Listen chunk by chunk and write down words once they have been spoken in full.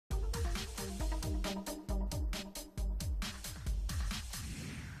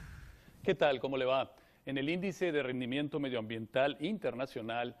¿Qué tal? ¿Cómo le va? En el Índice de Rendimiento Medioambiental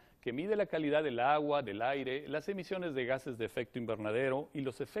Internacional, que mide la calidad del agua, del aire, las emisiones de gases de efecto invernadero y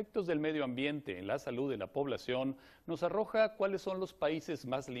los efectos del medio ambiente en la salud de la población, nos arroja cuáles son los países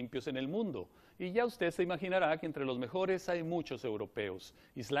más limpios en el mundo. Y ya usted se imaginará que entre los mejores hay muchos europeos.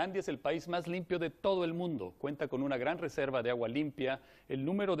 Islandia es el país más limpio de todo el mundo. Cuenta con una gran reserva de agua limpia, el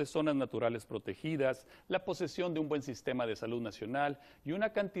número de zonas naturales protegidas, la posesión de un buen sistema de salud nacional y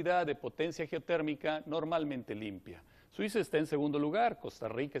una cantidad de potencia geotérmica normalmente limpia. Suiza está en segundo lugar, Costa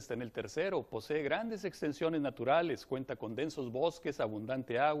Rica está en el tercero, posee grandes extensiones naturales, cuenta con densos bosques,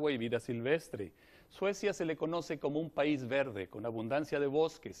 abundante agua y vida silvestre. Suecia se le conoce como un país verde, con abundancia de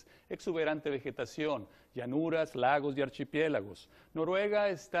bosques, exuberante vegetación, llanuras, lagos y archipiélagos. Noruega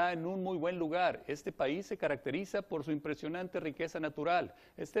está en un muy buen lugar. Este país se caracteriza por su impresionante riqueza natural.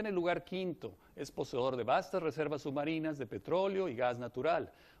 Está en el lugar quinto. Es poseedor de vastas reservas submarinas de petróleo y gas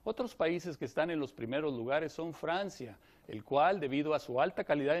natural. Otros países que están en los primeros lugares son Francia, el cual, debido a su alta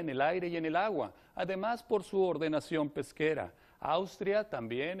calidad en el aire y en el agua, además por su ordenación pesquera. Austria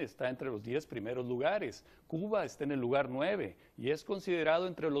también está entre los 10 primeros lugares. Cuba está en el lugar 9 y es considerado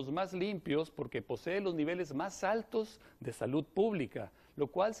entre los más limpios porque posee los niveles más altos de salud pública, lo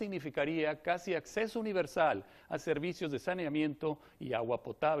cual significaría casi acceso universal a servicios de saneamiento y agua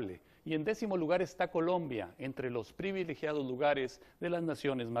potable. Y en 10º lugar está Colombia, entre los privilegiados lugares de las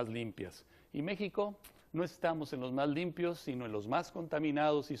naciones más limpias. ¿Y México? No estamos en los más limpios, sino en los más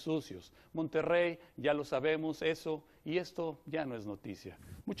contaminados y sucios. Monterrey, ya lo sabemos eso, y esto ya no es noticia.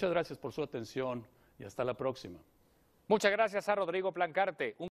 Muchas gracias por su atención y hasta la próxima. Muchas gracias a Rodrigo Plancarte.